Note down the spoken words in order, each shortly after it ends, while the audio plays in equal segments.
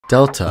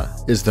Delta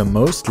is the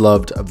most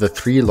loved of the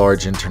three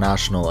large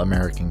international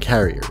American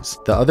carriers,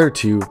 the other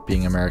two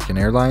being American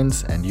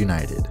Airlines and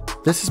United.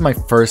 This is my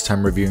first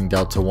time reviewing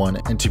Delta One,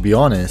 and to be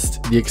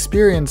honest, the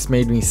experience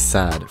made me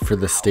sad for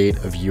the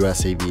state of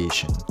US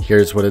aviation.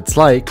 Here's what it's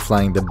like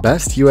flying the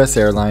best US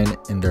airline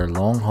in their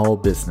long-haul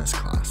business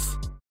class.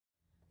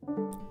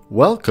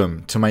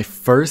 Welcome to my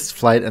first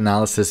flight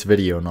analysis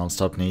video,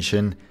 Nonstop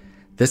Nation.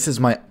 This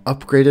is my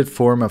upgraded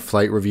form of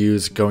flight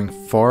reviews, going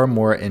far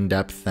more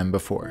in-depth than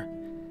before.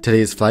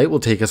 Today's flight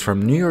will take us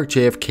from New York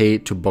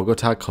JFK to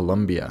Bogota,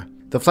 Colombia.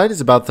 The flight is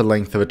about the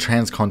length of a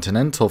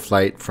transcontinental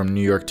flight from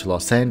New York to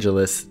Los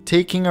Angeles,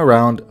 taking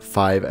around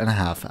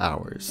 5.5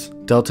 hours.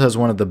 Delta is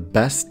one of the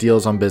best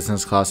deals on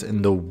business class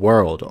in the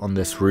world on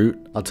this route.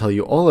 I'll tell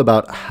you all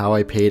about how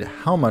I paid,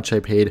 how much I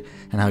paid,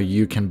 and how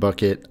you can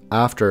book it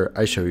after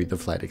I show you the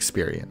flight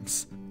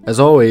experience. As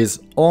always,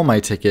 all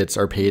my tickets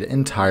are paid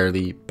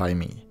entirely by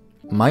me.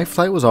 My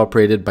flight was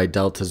operated by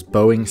Delta's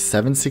Boeing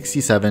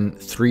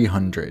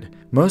 767-300,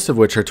 most of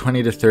which are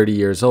 20 to 30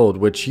 years old,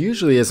 which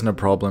usually isn't a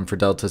problem for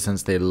Delta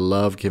since they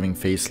love giving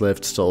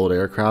facelifts to old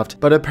aircraft,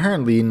 but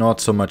apparently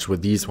not so much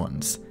with these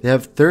ones. They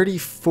have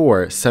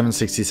 34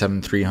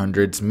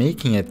 767-300s,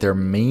 making it their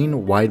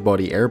main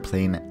wide-body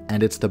airplane,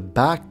 and it's the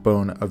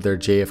backbone of their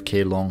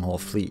JFK long-haul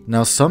fleet.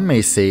 Now, some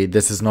may say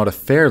this is not a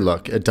fair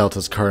look at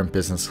Delta's current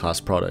business class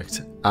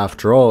product.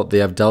 After all, they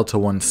have Delta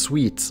One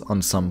suites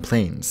on some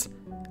planes.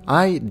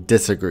 I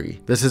disagree.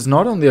 This is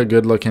not only a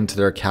good look into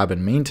their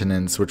cabin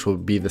maintenance, which will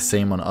be the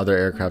same on other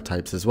aircraft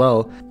types as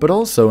well, but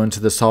also into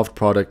the soft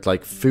product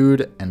like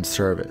food and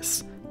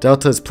service.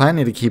 Delta is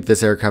planning to keep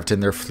this aircraft in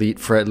their fleet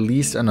for at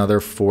least another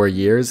 4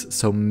 years,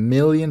 so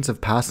millions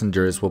of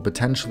passengers will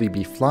potentially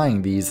be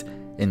flying these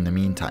in the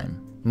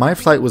meantime. My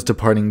flight was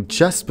departing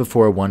just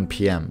before 1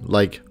 p.m,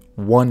 like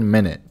 1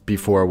 minute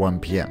before 1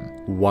 p.m.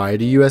 Why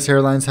do US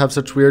airlines have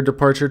such weird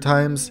departure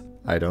times?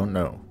 I don't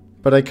know.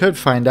 But I could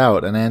find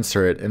out and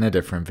answer it in a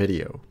different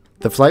video.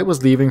 The flight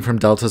was leaving from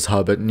Delta's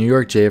hub at New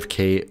York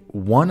JFK,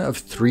 one of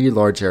 3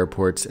 large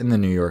airports in the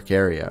New York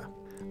area.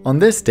 On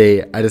this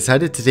day, I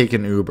decided to take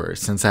an Uber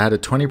since I had a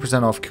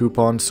 20% off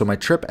coupon, so my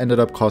trip ended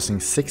up costing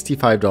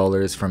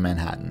 $65 from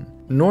Manhattan.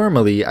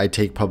 Normally, I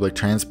take public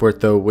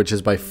transport though, which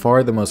is by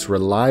far the most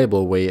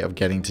reliable way of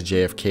getting to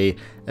JFK,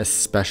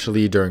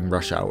 especially during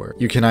rush hour.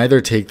 You can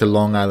either take the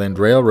Long Island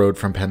Railroad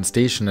from Penn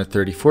Station at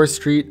 34th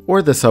Street,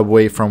 or the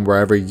subway from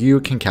wherever you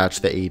can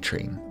catch the A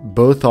train.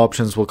 Both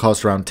options will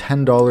cost around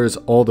 $10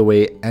 all the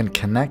way and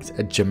connect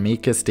at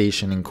Jamaica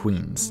Station in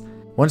Queens.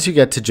 Once you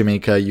get to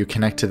Jamaica, you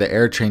connect to the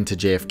air train to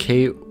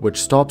JFK, which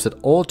stops at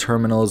all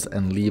terminals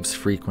and leaves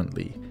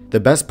frequently. The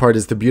best part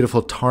is the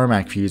beautiful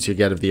tarmac views you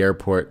get of the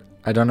airport.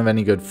 I don't have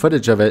any good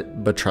footage of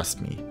it, but trust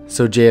me.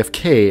 So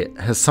JFK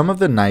has some of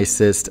the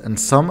nicest and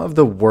some of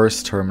the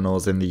worst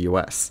terminals in the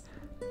US.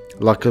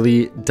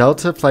 Luckily,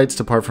 Delta flights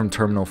depart from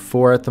Terminal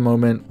 4 at the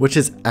moment, which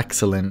is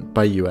excellent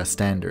by US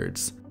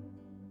standards.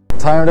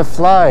 Time to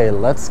fly,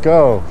 let's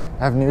go!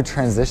 I have new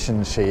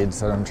transition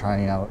shades that I'm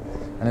trying out,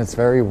 and it's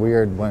very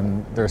weird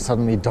when they're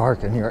suddenly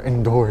dark and you're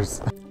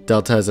indoors.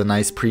 Delta has a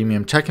nice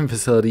premium check-in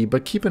facility,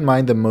 but keep in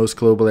mind that most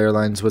global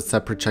airlines with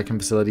separate check-in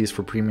facilities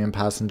for premium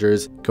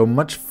passengers go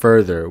much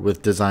further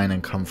with design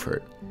and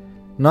comfort.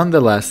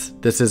 Nonetheless,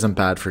 this isn't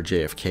bad for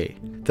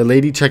JFK. The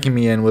lady checking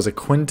me in was a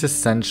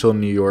quintessential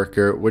New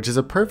Yorker, which is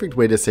a perfect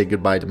way to say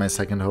goodbye to my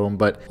second home,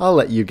 but I'll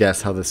let you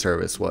guess how the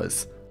service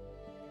was.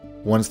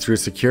 Once through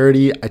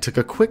security, I took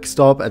a quick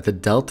stop at the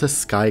Delta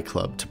Sky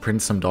Club to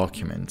print some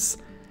documents.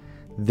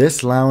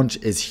 This lounge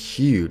is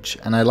huge,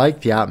 and I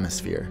like the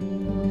atmosphere.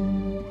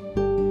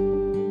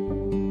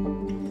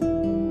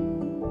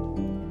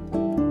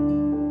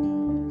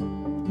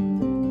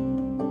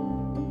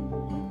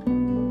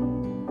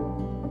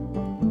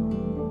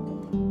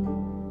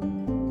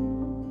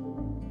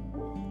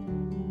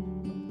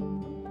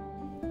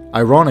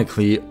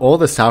 Ironically, all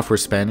the staff were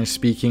Spanish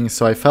speaking,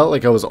 so I felt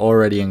like I was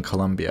already in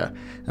Colombia,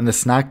 and the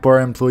snack bar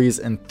employees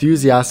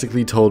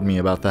enthusiastically told me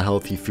about the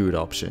healthy food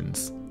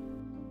options.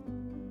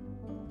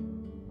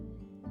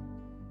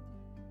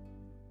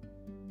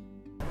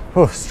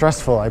 Oh,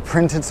 stressful. I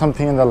printed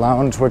something in the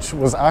lounge, which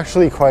was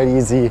actually quite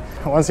easy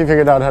once you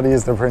figured out how to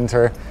use the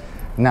printer.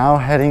 Now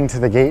heading to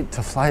the gate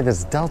to fly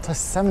this Delta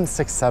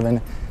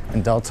 767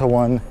 and Delta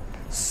One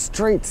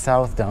straight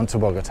south down to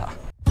Bogota.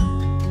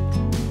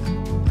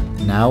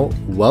 Now,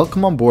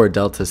 welcome on board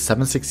Delta's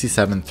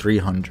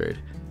 767-300.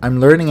 I'm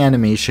learning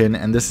animation,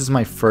 and this is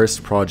my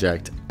first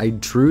project. I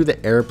drew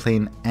the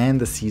airplane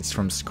and the seats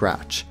from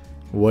scratch.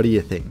 What do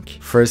you think?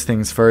 First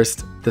things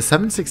first, the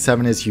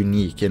 767 is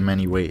unique in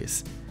many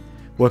ways.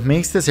 What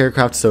makes this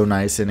aircraft so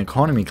nice in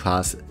economy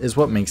class is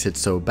what makes it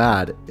so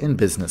bad in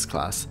business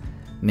class,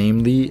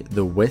 namely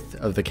the width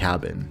of the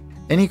cabin.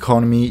 In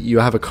economy, you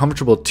have a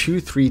comfortable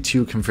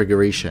 232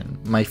 configuration,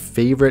 my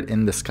favorite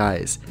in the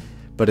skies.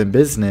 But in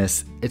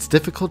business, it's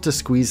difficult to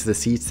squeeze the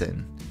seats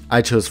in.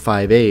 I chose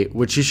 5A,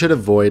 which you should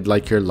avoid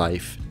like your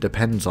life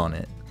depends on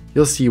it.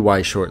 You'll see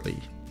why shortly.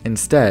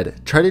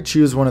 Instead, try to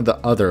choose one of the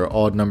other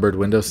odd-numbered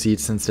window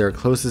seats since they are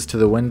closest to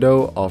the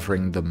window,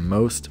 offering the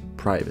most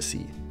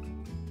privacy.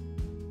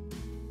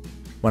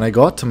 When I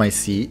got to my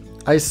seat,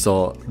 I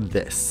saw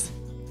this.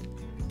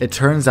 It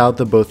turns out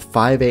that both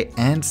 5A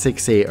and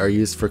 6A are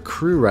used for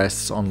crew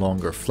rests on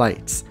longer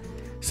flights.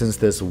 Since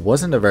this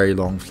wasn't a very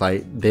long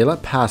flight, they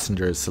let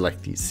passengers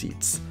select these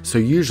seats. So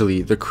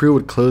usually, the crew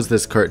would close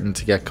this curtain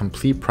to get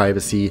complete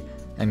privacy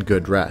and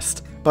good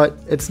rest. But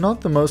it's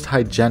not the most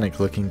hygienic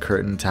looking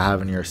curtain to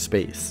have in your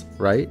space,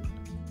 right?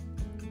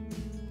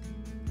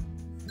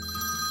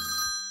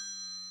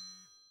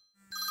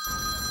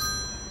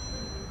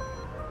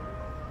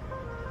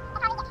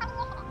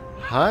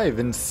 Hi,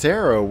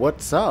 Vincero,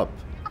 what's up?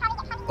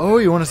 Oh,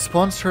 you want to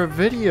sponsor a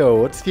video?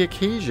 What's the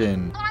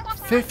occasion?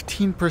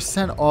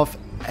 15% off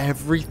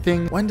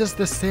everything? When does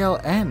the sale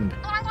end?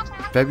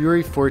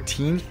 February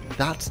 14th?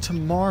 That's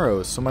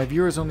tomorrow, so my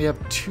viewers only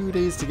have 2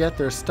 days to get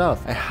their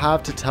stuff. I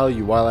have to tell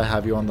you while I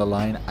have you on the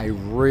line, I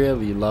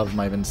really love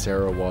my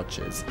Vincero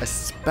watches,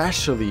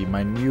 especially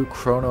my new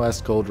Chrono S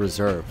Gold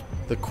Reserve.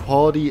 The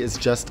quality is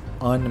just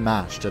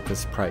unmatched at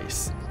this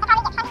price.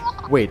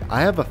 Wait,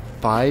 I have a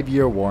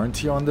 5-year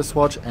warranty on this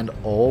watch and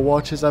all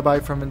watches I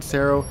buy from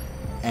Vincero,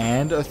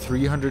 and a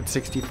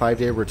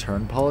 365-day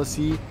return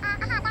policy?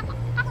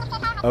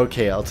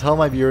 Okay, I'll tell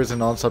my viewers in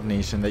Nonstop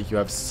Nation that you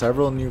have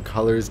several new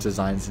colors,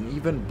 designs, and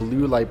even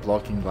blue light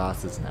blocking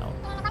glasses now.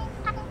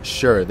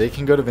 Sure, they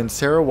can go to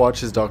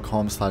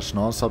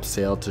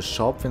vincerowatches.com/nonstopsale to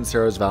shop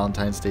Vincero's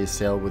Valentine's Day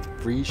sale with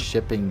free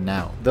shipping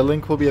now. The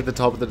link will be at the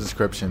top of the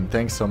description.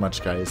 Thanks so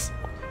much, guys.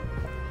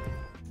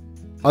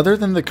 Other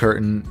than the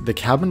curtain, the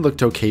cabin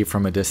looked okay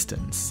from a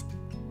distance.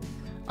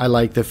 I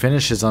like the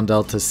finishes on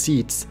Delta's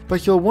seats,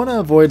 but you'll want to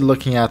avoid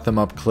looking at them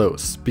up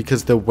close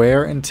because the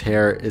wear and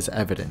tear is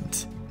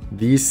evident.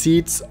 These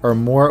seats are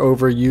more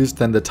overused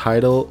than the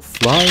title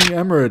Flying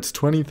Emirates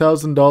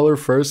 $20,000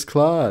 first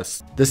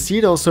class. The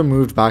seat also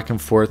moved back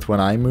and forth when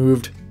I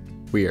moved.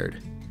 Weird.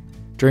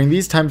 During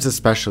these times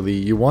especially,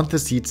 you want the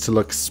seats to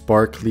look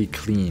sparkly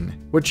clean,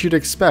 which you'd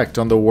expect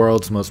on the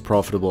world's most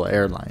profitable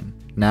airline.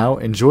 Now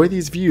enjoy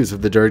these views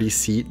of the dirty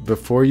seat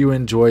before you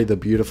enjoy the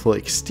beautiful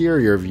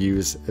exterior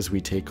views as we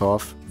take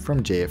off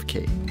from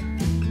JFK.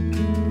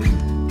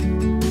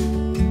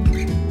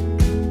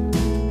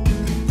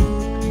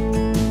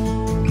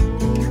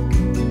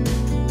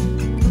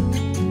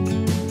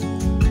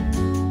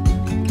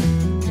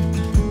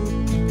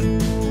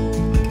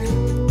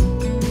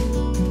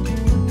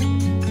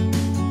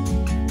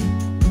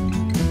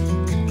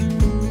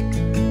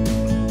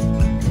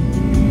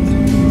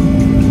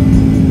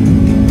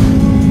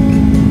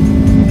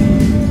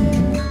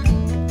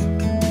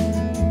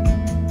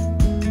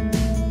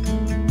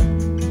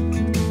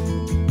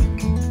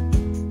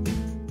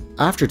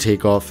 After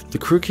takeoff, the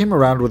crew came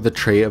around with a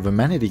tray of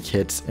amenity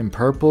kits in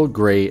purple,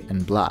 grey,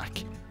 and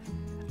black.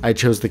 I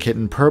chose the kit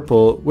in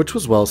purple, which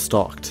was well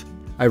stocked.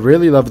 I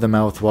really love the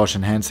mouthwash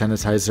and hand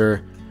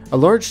sanitizer. A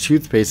large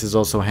toothpaste is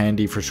also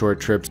handy for short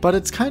trips, but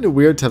it's kinda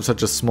weird to have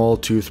such a small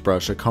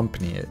toothbrush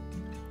accompany it.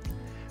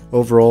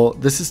 Overall,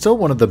 this is still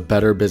one of the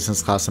better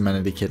business class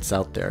amenity kits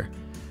out there.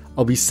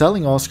 I'll be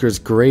selling Oscar's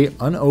grey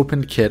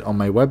unopened kit on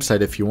my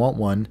website if you want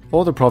one.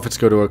 All the profits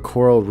go to a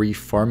coral reef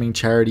farming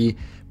charity,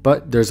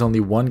 but there's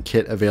only one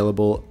kit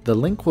available. The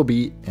link will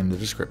be in the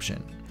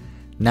description.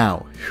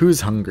 Now,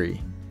 who's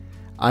hungry?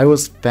 I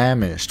was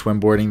famished when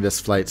boarding this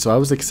flight, so I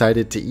was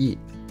excited to eat.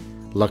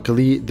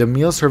 Luckily, the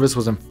meal service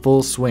was in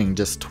full swing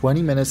just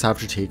 20 minutes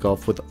after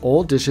takeoff, with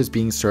all dishes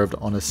being served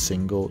on a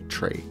single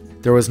tray.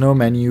 There was no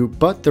menu,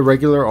 but the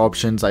regular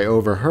options I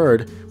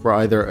overheard were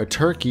either a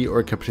turkey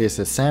or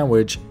caprese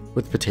sandwich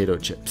with potato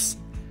chips.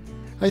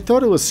 I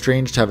thought it was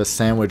strange to have a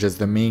sandwich as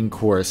the main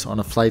course on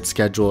a flight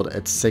scheduled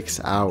at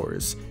 6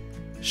 hours.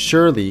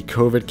 Surely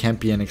COVID can't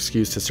be an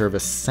excuse to serve a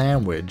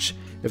sandwich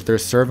if they're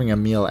serving a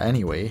meal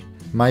anyway.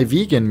 My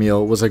vegan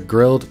meal was a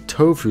grilled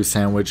tofu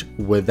sandwich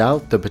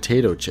without the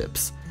potato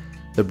chips.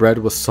 The bread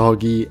was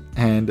soggy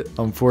and,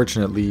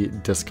 unfortunately,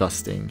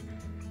 disgusting.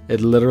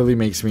 It literally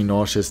makes me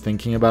nauseous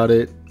thinking about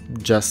it.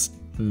 Just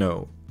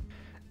no.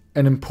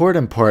 An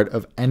important part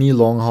of any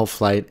long-haul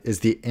flight is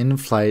the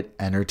in-flight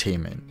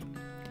entertainment.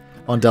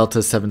 On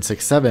Delta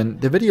 767,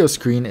 the video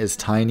screen is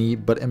tiny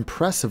but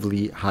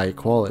impressively high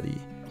quality.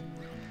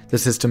 The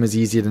system is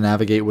easy to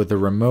navigate with the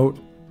remote,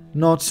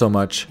 not so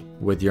much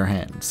with your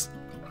hands.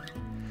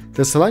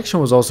 The selection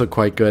was also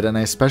quite good, and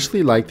I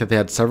especially liked that they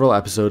had several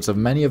episodes of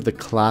many of the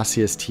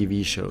classiest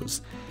TV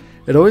shows.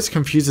 It always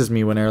confuses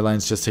me when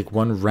airlines just take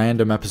one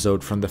random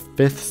episode from the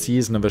 5th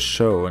season of a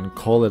show and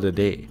call it a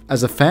day.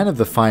 As a fan of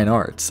the fine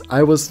arts,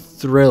 I was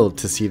thrilled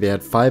to see they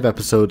had 5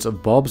 episodes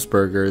of Bob's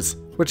Burgers,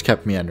 which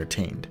kept me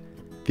entertained.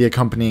 The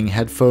accompanying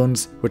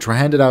headphones, which were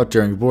handed out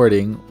during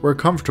boarding, were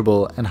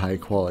comfortable and high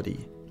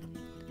quality.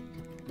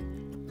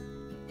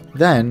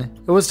 Then,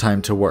 it was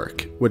time to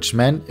work, which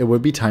meant it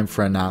would be time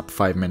for a nap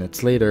 5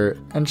 minutes later,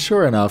 and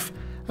sure enough,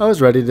 I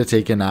was ready to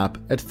take a nap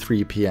at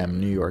 3 PM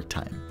New York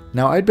time.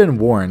 Now, I'd been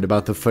warned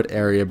about the foot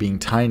area being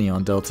tiny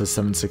on Delta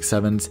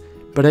 767s,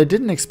 but I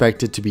didn't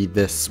expect it to be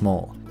this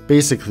small.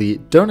 Basically,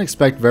 don't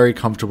expect very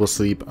comfortable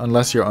sleep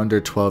unless you're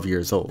under 12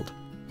 years old.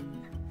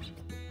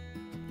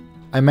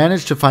 I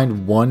managed to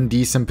find one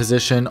decent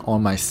position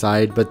on my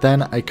side, but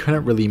then I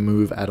couldn't really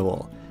move at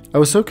all. I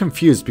was so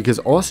confused because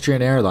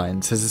Austrian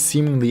Airlines has a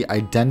seemingly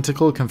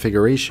identical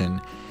configuration,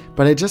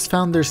 but I just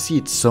found their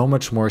seats so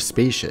much more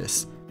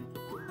spacious.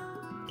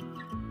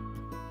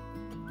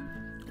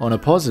 On a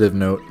positive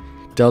note,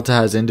 Delta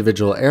has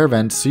individual air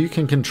vents so you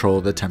can control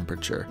the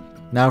temperature.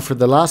 Now for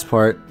the last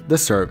part, the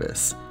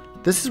service.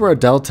 This is where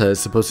Delta is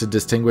supposed to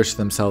distinguish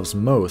themselves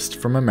most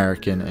from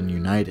American and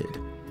United.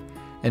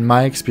 In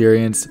my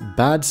experience,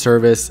 bad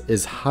service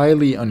is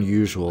highly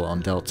unusual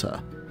on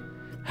Delta.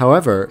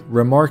 However,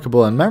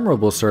 remarkable and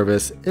memorable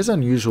service is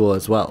unusual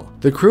as well.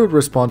 The crew would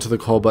respond to the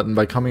call button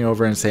by coming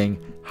over and saying,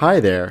 "Hi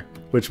there,"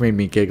 which made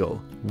me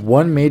giggle.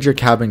 One major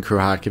cabin crew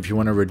hack if you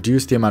want to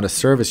reduce the amount of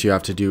service you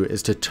have to do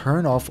is to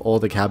turn off all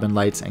the cabin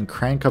lights and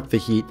crank up the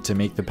heat to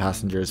make the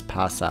passengers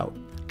pass out.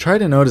 Try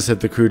to notice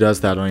if the crew does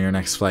that on your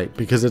next flight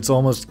because it's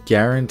almost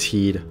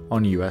guaranteed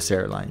on US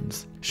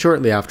Airlines.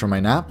 Shortly after my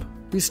nap,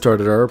 we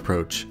started our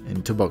approach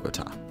into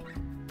Bogota.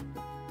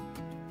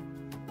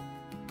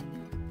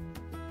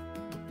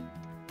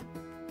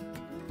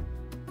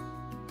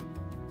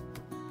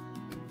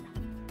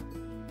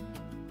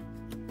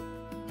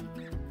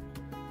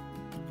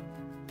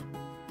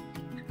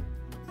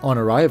 On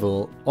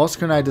arrival,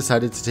 Oscar and I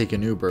decided to take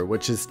an Uber,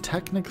 which is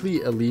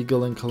technically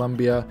illegal in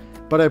Colombia,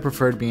 but I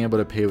preferred being able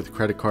to pay with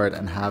credit card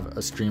and have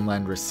a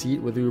streamlined receipt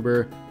with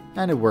Uber,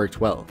 and it worked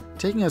well,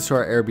 taking us to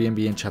our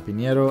Airbnb in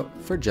Chapinero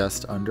for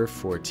just under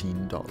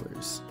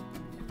 $14.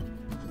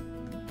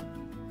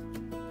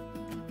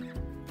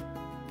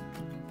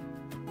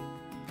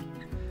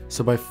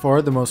 So by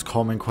far the most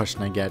common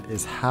question I get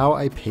is how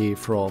I pay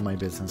for all my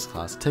business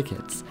class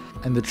tickets.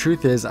 And the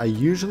truth is I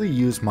usually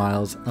use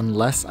miles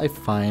unless I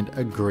find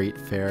a great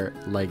fare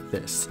like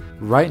this.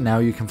 Right now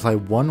you can fly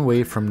one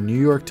way from New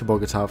York to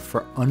Bogota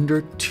for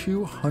under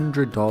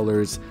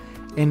 $200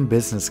 in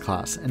business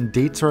class, and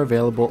dates are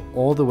available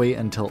all the way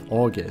until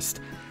August.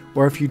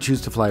 Or if you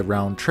choose to fly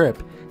round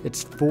trip,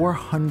 it's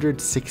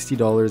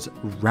 $460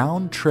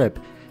 round trip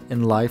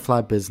in lie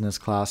flat business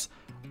class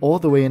all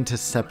the way into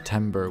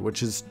September,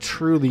 which is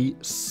truly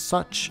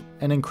such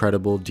an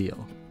incredible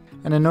deal.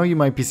 And I know you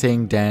might be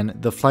saying, Dan,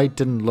 the flight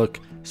didn't look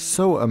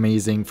so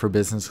amazing for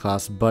business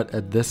class, but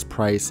at this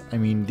price, I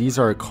mean, these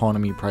are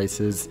economy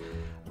prices.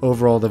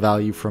 Overall, the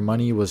value for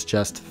money was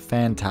just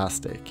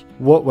fantastic.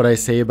 What would I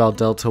say about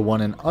Delta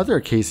One in other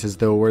cases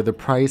though, where the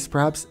price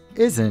perhaps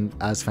isn't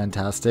as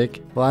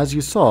fantastic? Well, as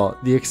you saw,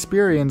 the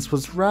experience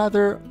was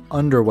rather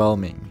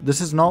underwhelming.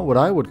 This is not what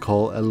I would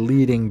call a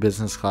leading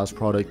business class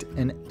product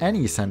in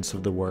any sense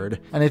of the word,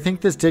 and I think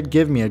this did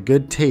give me a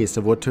good taste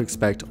of what to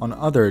expect on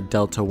other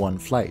Delta One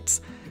flights.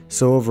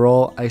 So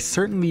overall, I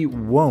certainly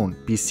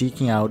won't be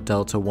seeking out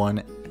Delta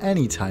One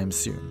anytime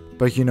soon.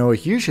 But you know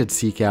what you should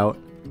seek out?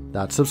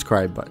 That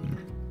subscribe button.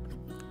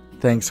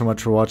 Thanks so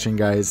much for watching,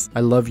 guys.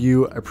 I love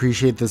you,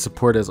 appreciate the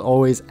support as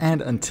always,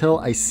 and until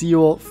I see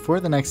you all for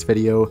the next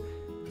video,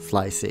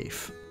 fly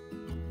safe.